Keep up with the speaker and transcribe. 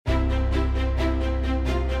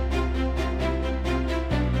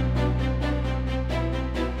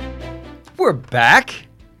We're back.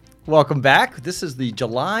 Welcome back. This is the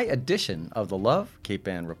July edition of the Love Cape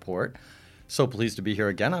Ann Report. So pleased to be here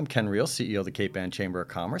again. I'm Ken Reel, CEO of the Cape Ann Chamber of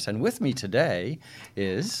Commerce. And with me today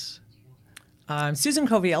is... I'm Susan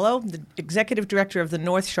Coviello, the Executive Director of the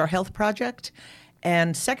North Shore Health Project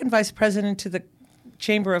and Second Vice President to the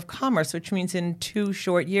Chamber of Commerce, which means in 2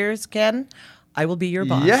 short years, Ken, I will be your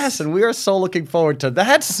boss. Yes, and we are so looking forward to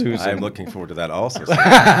that, Susan. I'm looking forward to that also.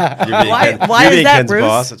 Why is that, Ken's Bruce?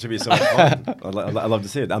 boss, it should be so much fun. I love to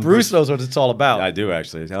see it. Bruce knows what it's all about. I do,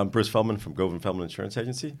 actually. I'm Bruce Feldman from Govan Feldman Insurance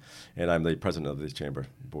Agency, and I'm the president of the Chamber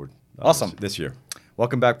Board. Awesome. This year.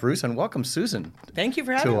 Welcome back, Bruce, and welcome, Susan. Thank you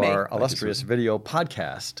for having me. To our illustrious video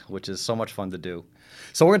podcast, which is so much fun to do.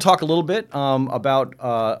 So we're going to talk a little bit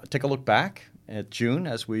about, take a look back at June,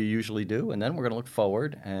 as we usually do, and then we're going to look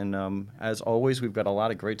forward. And as always, we've got a lot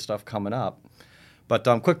of great stuff coming up. But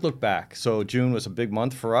quick look back. So June was a big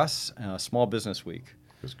month for us, Small Business Week.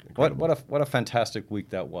 It was incredible. What a fantastic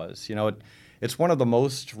week that was. You know, it's one of the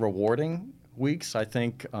most rewarding weeks, I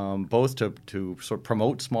think, both to sort of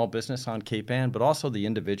promote small business on Cape Ann, but also the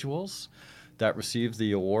individuals that received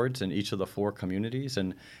the awards in each of the 4 communities.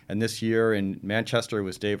 And this year in Manchester, it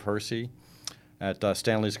was Dave Hersey at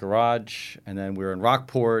Stanley's Garage, and then we were in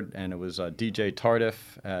Rockport, and it was DJ Tardif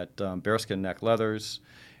at Bearskin Neck Leathers,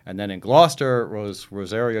 and then in Gloucester, it was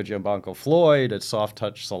Rosario Giambanco Floyd at Soft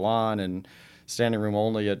Touch Salon, and standing room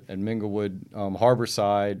only at Minglewood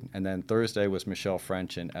Harborside, and then Thursday was Michelle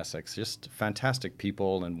French in Essex. Just fantastic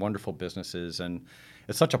people and wonderful businesses, and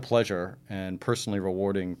it's such a pleasure and personally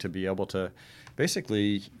rewarding to be able to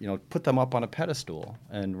basically, put them up on a pedestal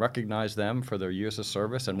and recognize them for their years of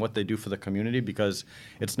service and what they do for the community, because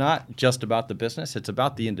it's not just about the business, it's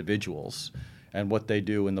about the individuals and what they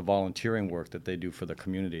do in the volunteering work that they do for the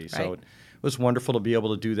community. Right. So it was wonderful to be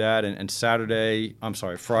able to do that. And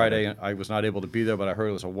Friday, I was not able to be there, but I heard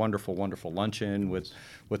it was a wonderful, wonderful luncheon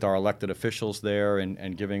with our elected officials there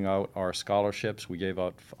and giving out our scholarships. We gave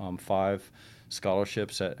out 5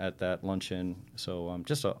 scholarships at that luncheon. So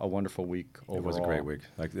just a wonderful week overall. It was a great week.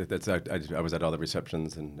 I was at all the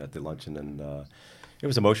receptions and at the luncheon, and it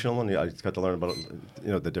was emotional, and I just got to learn about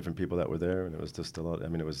the different people that were there, and it was just a lot. I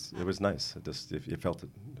mean, it was nice. You felt it,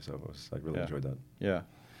 so I really enjoyed that. Yeah,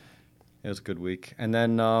 it was a good week, and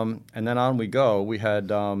then on we go. We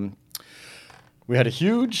had a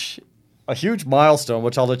huge milestone,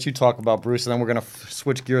 which I'll let you talk about, Bruce, and then we're going to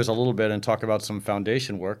switch gears a little bit and talk about some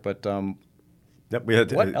foundation work. But yep,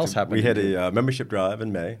 what else happened? We had a membership drive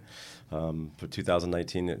in May for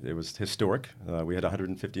 2019. It was historic. We had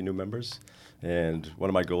 150 new members, and one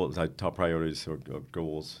of my top priorities or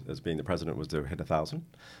goals as being the president was to hit 1,000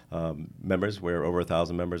 members. We're over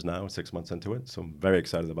 1,000 members now, 6 months into it, so I'm very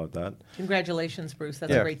excited about that. Congratulations, Bruce.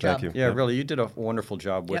 That's a great job. Thank you. Yeah, really, you did a wonderful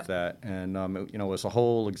job with that, and it was a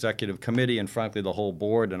whole executive committee, and frankly, the whole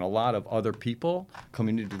board, and a lot of other people,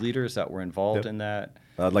 community leaders that were involved in that.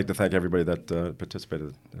 I'd like to thank everybody that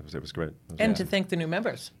participated. It was great. To thank the new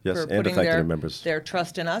members for putting the new members. Their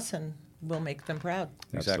trust in us, and we'll make them proud.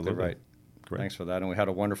 Exactly Absolutely. right. Great. Thanks for that. And we had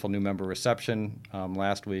a wonderful new member reception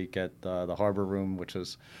last week at the Harbor Room, which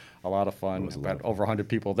was a lot of fun. We had over 100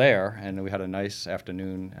 people there, and we had a nice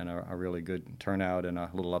afternoon and a really good turnout and a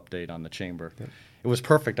little update on the chamber. Yep. It was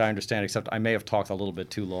perfect, I understand, except I may have talked a little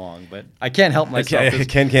bit too long, but I can't help myself.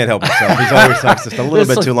 Ken can't help himself. He's always talks just a little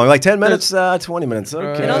bit too long, like 10 minutes, 20 minutes.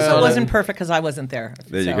 Okay. It also wasn't perfect because I wasn't there.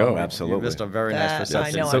 There you go, absolutely. You missed a very nice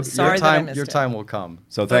reception. I know, so I'm sorry that I missed your time will come.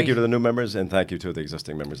 So thank you to the new members, and thank you to the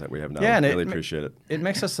existing members that we have now. Yeah, and really appreciate it. It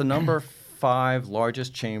makes us the number 5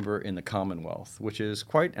 largest chamber in the Commonwealth, which is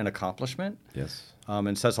quite an accomplishment. Yes.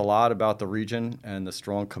 And says a lot about the region and the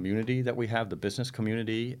strong community that we have, the business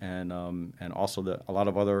community, and also a lot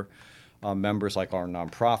of other members like our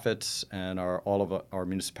nonprofits and all of our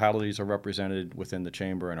municipalities are represented within the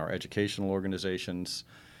chamber, and our educational organizations.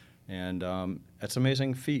 And it's an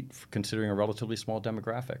amazing feat considering a relatively small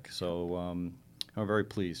demographic. So I'm very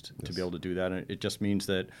pleased to be able to do that. And it just means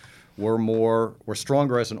that we're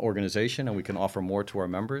stronger as an organization, and we can offer more to our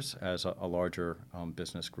members as a larger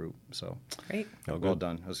business group. So great. Well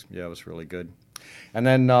done. It was really good. And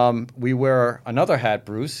then we wear another hat,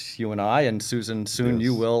 Bruce, you and I, and Susan, soon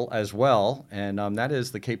you will as well. And that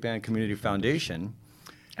is the Cape Ann Community Foundation.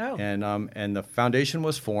 Oh. And the foundation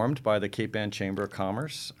was formed by the Cape Ann Chamber of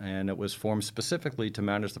Commerce, and it was formed specifically to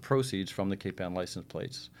manage the proceeds from the Cape Ann license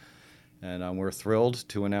plates. And we're thrilled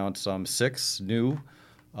to announce 6 new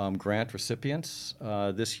grant recipients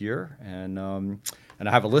this year, and I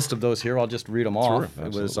have a list of those here. I'll just read them off.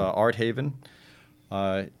 Absolutely. It was Art Haven,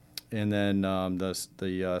 and then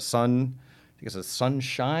the Sun, I think it's a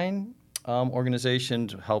Sunshine organization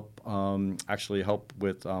to help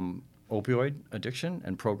with opioid addiction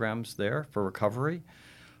and programs there for recovery.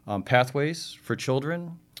 Pathways for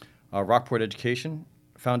Children, Rockport Education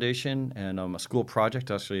Foundation, and a school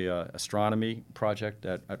project, actually an astronomy project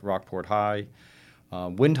at Rockport High.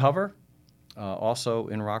 Wind Hover, also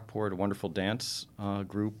in Rockport, a wonderful dance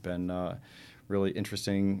group and really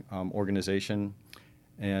interesting organization.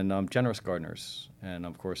 And Generous Gardeners. And,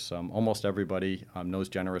 of course, almost everybody knows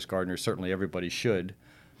Generous Gardeners. Certainly everybody should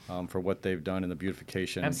for what they've done in the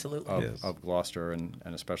beautification Absolutely. of Gloucester, and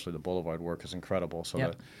especially the Boulevard work is incredible. So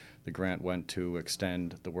Yep. the grant went to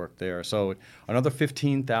extend the work there. So another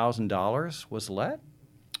 $15,000 was let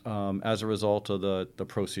as a result of the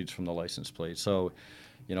proceeds from the license plate. So,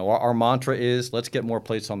 our mantra is let's get more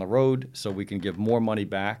plates on the road so we can give more money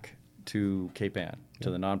back to Cape Ann, to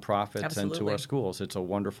the nonprofits, and to Absolutely. our schools. It's a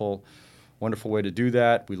wonderful, wonderful way to do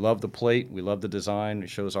that. We love the plate. We love the design. It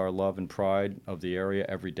shows our love and pride of the area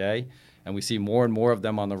every day. And we see more and more of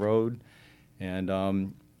them on the road. And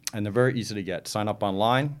they're very easy to get. Sign up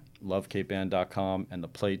online, lovecapeann.com, and the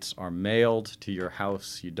plates are mailed to your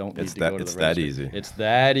house. You don't need to go to the It's that registry. easy. It's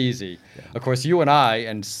that easy. Yeah. Of course, you and I,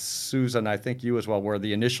 and Susan, I think you as well, were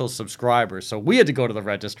the initial subscribers. So we had to go to the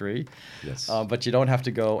registry. Yes. But you don't have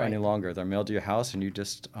to go any Right. longer. They're mailed to your house, and you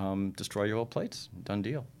just destroy your old plates. Done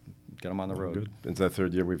deal. Get them on the road. Good. It's the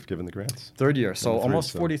third year we've given the grants. Third year, so Number three,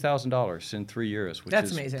 almost so- $40,000 in 3 years, which That's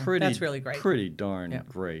is amazing. pretty, That's really great. Pretty darn Yeah.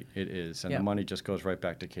 great. It is, and Yeah. the money just goes right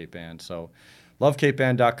back to Cape Ann. So,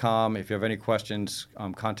 lovecapeann.com. If you have any questions,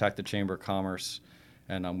 contact the Chamber of Commerce,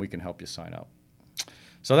 and we can help you sign up.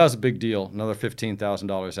 So that was a big deal. Another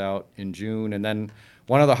 $15,000 out in June, and then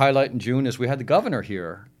one other highlight in June is we had the governor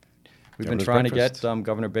here. We've been Governor's trying breakfast. to get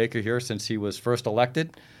Governor Baker here since he was first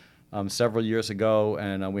elected. Several years ago,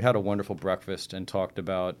 and we had a wonderful breakfast and talked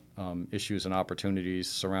about issues and opportunities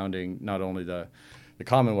surrounding not only the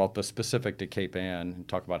Commonwealth, but specific to Cape Ann, and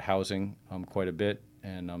talked about housing quite a bit,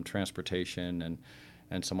 and transportation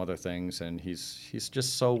and some other things. And he's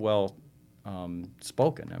just so well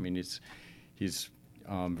spoken. I mean, he's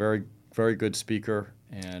very, very good speaker.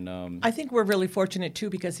 And I think we're really fortunate, too,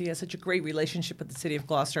 because he has such a great relationship with the city of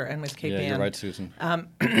Gloucester and with Cape yeah, Ann. you're right, Susan.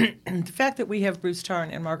 The fact that we have Bruce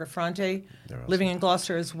Tarn and Margaret Fronte living in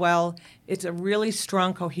Gloucester as well, it's a really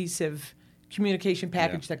strong, cohesive communication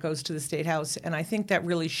package that goes to the State House. And I think that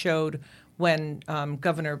really showed when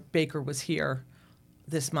Governor Baker was here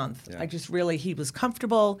this month. Yeah. I just really, he was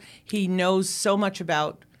comfortable. He knows so much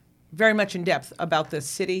very much in depth about the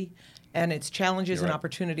city and its challenges You're and right.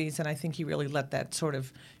 opportunities, and I think he really let that sort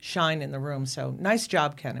of shine in the room. So nice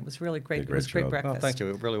job, Ken. It was really great. Yeah, It was great great job. breakfast. Well, thank you.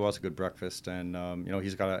 It really was a good breakfast, and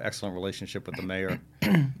he's got an excellent relationship with the mayor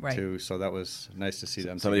Right. too. So that was nice to see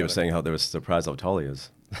them. Somebody was together. saying how they were surprised how tall he is.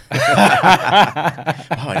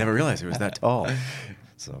 I never realized he was that tall.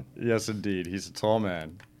 So Yes, indeed, he's a tall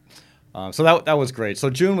man. So that was great. So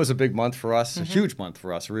June was a big month for us, a huge month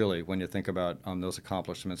for us, really, when you think about those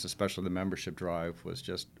accomplishments, especially the membership drive was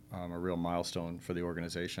just a real milestone for the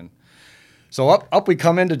organization. So up we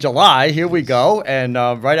come into July. Here we go, and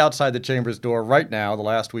right outside the Chamber's door right now, the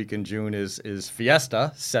last week in June is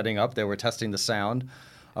Fiesta setting up. They were testing the sound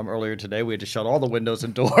earlier today. We had to shut all the windows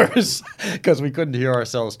and doors because we couldn't hear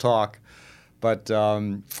ourselves talk. But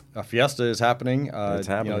a Fiesta is happening. It's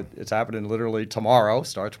happening. It's happening literally tomorrow.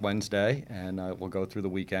 Starts Wednesday, and we'll go through the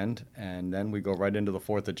weekend, and then we go right into the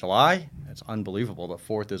 4th of July. It's unbelievable. The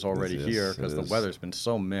 4th is already Yes, here it because the is. weather's been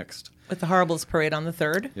so mixed. With the Horribles Parade on the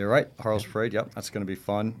 3rd. You're right, Harlow's Parade. Yep, that's going to be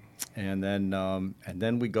fun. And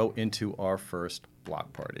then we go into our first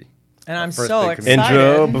block party. And Our I'm first so big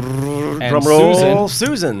excited. intro, And drum roll,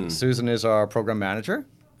 Susan. Susan is our program manager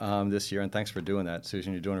this year, and thanks for doing that,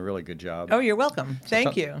 Susan. You're doing a really good job. Oh, you're welcome.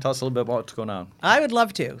 Thank you. Tell us a little bit about what's going on. I would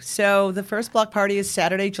love to. So the first block party is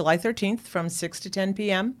Saturday, July 13th from 6 to 10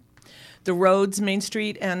 p.m. The roads, Main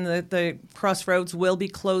Street, and the crossroads will be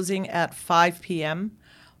closing at 5 p.m.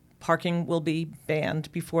 Parking will be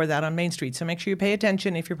banned before that on Main Street. So make sure you pay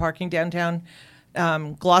attention if you're parking downtown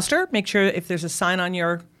Gloucester. Make sure if there's a sign on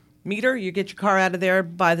your meter, you get your car out of there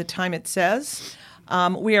by the time it says.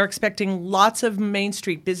 We are expecting lots of Main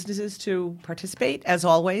Street businesses to participate, as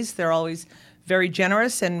always. They're always very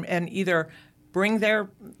generous and either bring their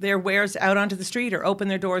wares out onto the street or open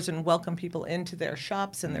their doors and welcome people into their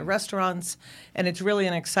shops and their restaurants. And it's really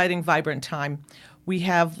an exciting, vibrant time. We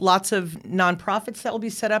have lots of nonprofits that will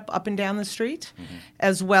be set up and down the street,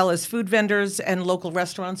 as well as food vendors and local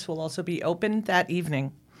restaurants who will also be open that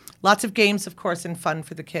evening. Lots of games, of course, and fun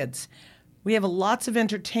for the kids. We have lots of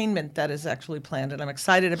entertainment that is actually planned, and I'm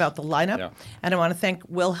excited about the lineup. Yeah. And I want to thank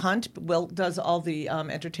Will Hunt. Will does all the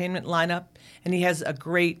entertainment lineup, and he has a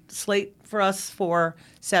great slate for us for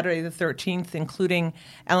Saturday the 13th, including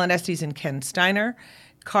Alan Estes and Ken Steiner,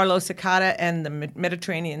 Carlos Acata and the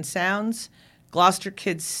Mediterranean Sounds, Gloucester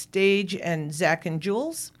Kids Stage and Zach and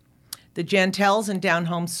Jules, the Jantels and Down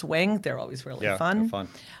Home Swing. They're always really fun. They're fun.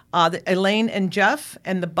 The Elaine and Jeff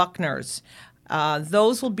and the Buckners.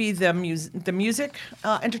 Those will be the music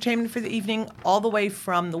entertainment for the evening, all the way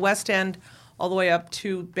from the West End all the way up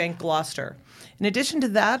to Bank Gloucester. In addition to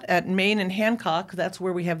that, at Main and Hancock, that's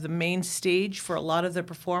where we have the main stage for a lot of the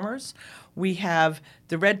performers. We have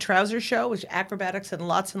the Red Trouser Show, which is acrobatics and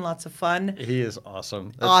lots of fun. He is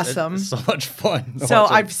awesome. Awesome. It's so much fun. So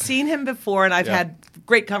watching. I've seen him before, and I've Yeah. had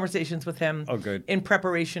great conversations with him Oh, good. in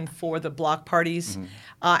preparation for the block parties.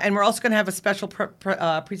 And we're also going to have a special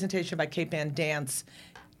presentation by Cape Ann Dance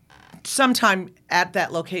sometime at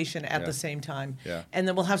that location at the same time. Yeah. And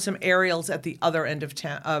then we'll have some aerials at the other end of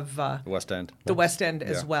town, The West End. the West End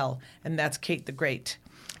as Yeah. well, and that's Kate the Great.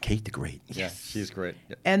 Kate the Great. Yeah, she's great.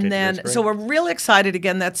 Yeah. Kate And the then, Great's so great. we're really excited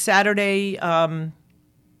again. That's Saturday, July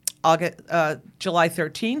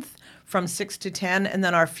 13th from 6 to 10. And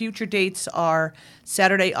then our future dates are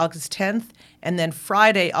Saturday, August 10th, and then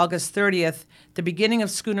Friday, August 30th. The beginning of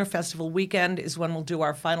Schooner Festival weekend is when we'll do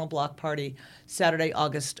our final block party, Friday,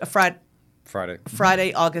 August 30th,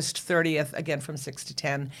 again from 6 to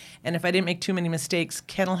 10. And if I didn't make too many mistakes,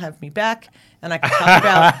 Ken will have me back, and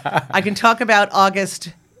I can talk about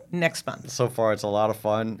August next month. So far, it's a lot of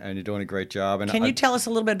fun, and you're doing a great job. And Can you tell us a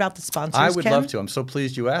little bit about the sponsors, I would Ken? love to. I'm so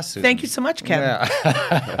pleased you asked, Susan. Thank you so much, Ken.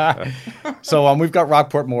 Yeah. So we've got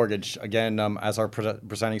Rockport Mortgage, again, as our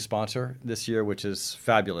presenting sponsor this year, which is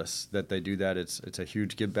fabulous that they do that. It's a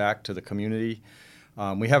huge give back to the community.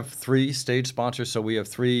 We have 3 stage sponsors, so we have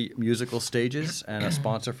 3 musical stages and a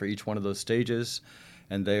sponsor for each one of those stages.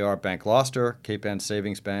 And they are Bank Gloucester, Cape Ann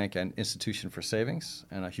Savings Bank, and Institution for Savings.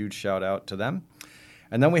 And a huge shout out to them.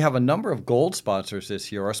 And then we have a number of gold sponsors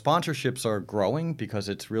this year. Our sponsorships are growing because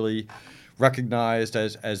it's really recognized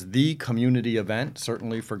as the community event.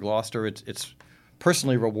 Certainly for Gloucester, it's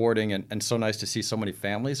personally rewarding and so nice to see so many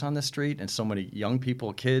families on the street and so many young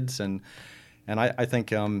people, kids, and I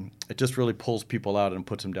think it just really pulls people out and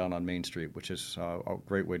puts them down on Main Street, which is a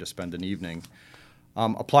great way to spend an evening.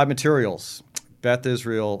 Applied Materials, Beth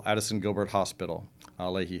Israel, Addison Gilbert Hospital,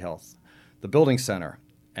 Leahy Health, the Building Center,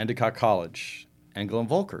 Endicott College, Engel and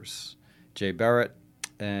Volkers, Jay Barrett,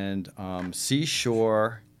 and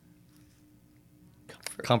Seashore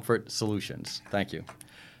Comfort Solutions. Thank you.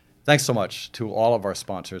 Thanks so much to all of our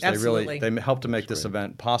sponsors. Absolutely. They helped to make this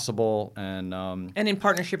event possible, and in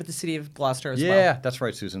partnership with the City of Gloucester as well. yeah, that's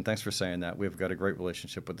right, Susan. Thanks for saying that. We've got a great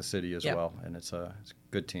relationship with the city as Yep. well, and it's a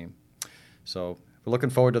good team. So we're looking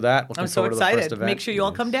forward to that. Looking I'm so forward to the first excited. event. Make sure you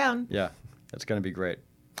all come down. Yeah, it's going to be great.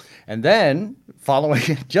 And then following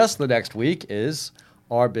just the next week is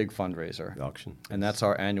our big fundraiser. The auction. And that's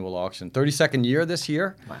our annual auction. 32nd year this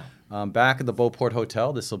year. Wow. Back at the Beauport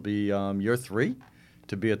Hotel. This will be year 3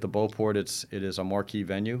 to be at the Beauport. It is a marquee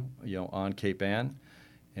venue, on Cape Ann.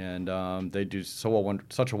 And they do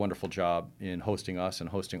such a wonderful job in hosting us and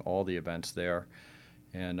hosting all the events there.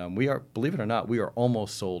 And we are, believe it or not, we are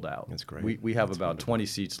almost sold out. That's great. We have That's about wonderful. 20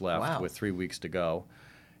 seats left Wow. with 3 weeks to go.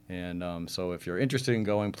 And so if you're interested in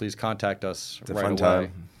going, please contact us It's a right fun away.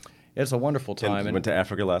 Time. It's a wonderful time. And went to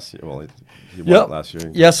Africa last year. Well, you Yep. went last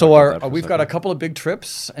year. Yeah, so Talk about that for we've got a second. couple of big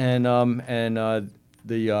trips, and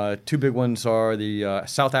the 2 big ones are the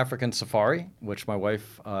South African Safari, which my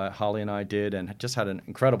wife Holly and I did, and just had an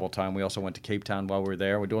incredible time. We also went to Cape Town while we were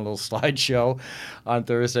there. We're doing a little slideshow on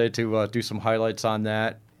Thursday to do some highlights on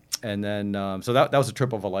that. And then, so that was a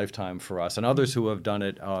trip of a lifetime for us. And others who have done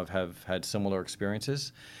it have had similar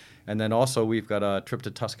experiences. And then also we've got a trip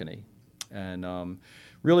to Tuscany. And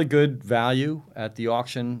really good value at the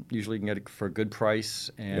auction. Usually you can get it for a good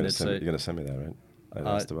price. And You're going to send me that, right? I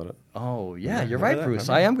asked about it. Oh, yeah, you're remember right, that? Bruce.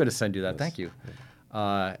 Remember? I am going to send you that. Yes. Thank you.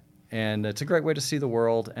 And it's a great way to see the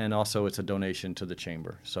world. And also it's a donation to the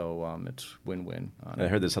chamber. So it's win-win. And I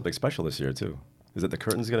heard there's something special this year, too. Is it the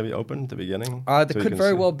curtains going to be open at the beginning? That So you could can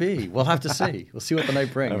very see? well be. We'll have to see. We'll see what the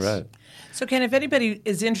night brings. All right. So, Ken, if anybody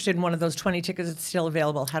is interested in one of those 20 tickets, it's still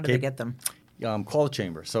available. How do they Cape- get them? Call the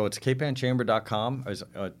chamber. So it's capeanchamber.com.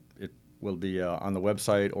 It will be on the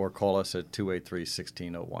website, or call us at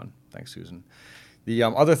 283-1601. Thanks, Susan. The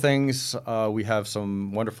other things, we have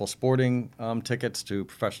some wonderful sporting tickets to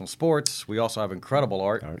professional sports. We also have incredible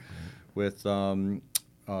art with Robert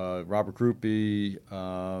Groupie,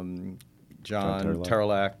 John Terlak.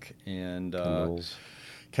 Terlak, and Mills.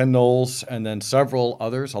 Ken Knowles, and then several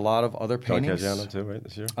others, a lot of other John paintings. Caggiano too, right,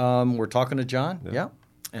 this year? We're talking to John. Yeah.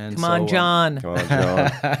 And Come on, John. Come on,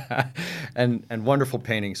 John. and wonderful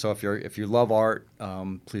paintings. So if you love art,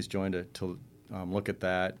 please join to look at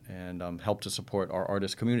that and help to support our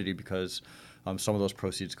artist community, because some of those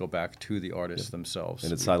proceeds go back to the artists themselves.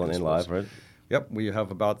 And it's silent and live, right? Yep, we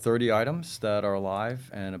have about 30 items that are live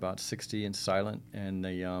and about 60 in silent. And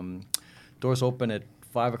the doors open at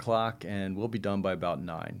 5 o'clock, and we'll be done by about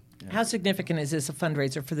 9. How significant is this a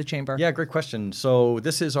fundraiser for the Chamber? Yeah, great question. So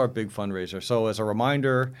this is our big fundraiser. So as a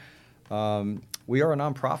reminder, we are a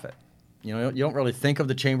nonprofit. You know, you don't really think of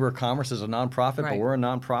the Chamber of Commerce as a nonprofit, Right. but we're a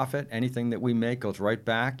nonprofit. Anything that we make goes right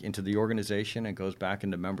back into the organization and goes back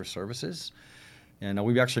into member services. And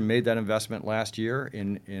we've actually made that investment last year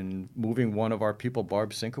in moving one of our people,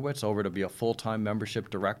 Barb Sinkowitz, over to be a full-time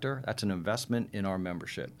membership director. That's an investment in our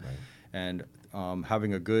membership. Right. And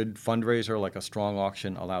having a good fundraiser like a strong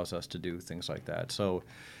auction allows us to do things like that. So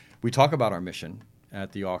we talk about our mission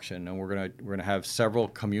at the auction, and we're gonna have several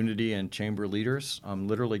community and chamber leaders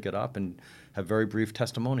literally get up and have very brief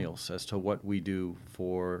testimonials as to what we do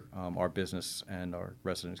for our business and our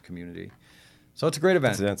residents community. So it's a great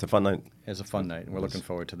event. It's a fun night. It's a fun night, and we're looking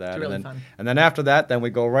forward to that. It's really and then, fun. And then after that, then we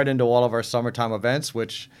go right into all of our summertime events,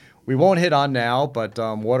 which we won't hit on now, but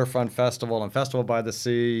Waterfront Festival and Festival by the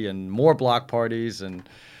Sea and more block parties, and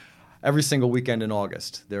every single weekend in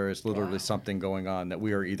August, there is literally something going on that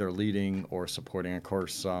we are either leading or supporting. Of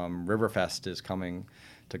course, Riverfest is coming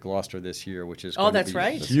to Gloucester this year, which is going to that's be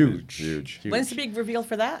right. huge. Huge. When's the big reveal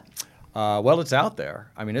for that? Well, it's out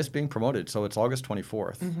there. I mean, it's being promoted, so it's August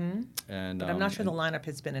 24th. Mm-hmm. And But I'm not sure the lineup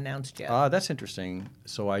has been announced yet. That's interesting.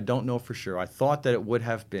 So I don't know for sure. I thought that it would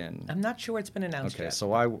have been. I'm not sure it's been announced Okay, yet.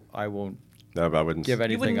 so I won't No, but I wouldn't. give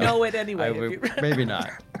anything wouldn't up. know it anyway I if would- you- maybe not.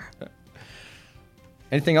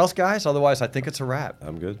 Anything else, guys? Otherwise, I think it's a wrap.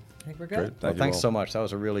 I'm good. I think we're good. Great. Well, Thank you thanks all. so much. That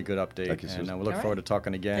was a really good update. Thank you, and Susan. we look All forward right. to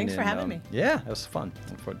talking again. Thanks for having me. Yeah, it was fun.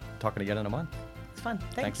 Look forward to talking again in a month. It's fun.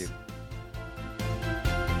 Thank Thanks. you.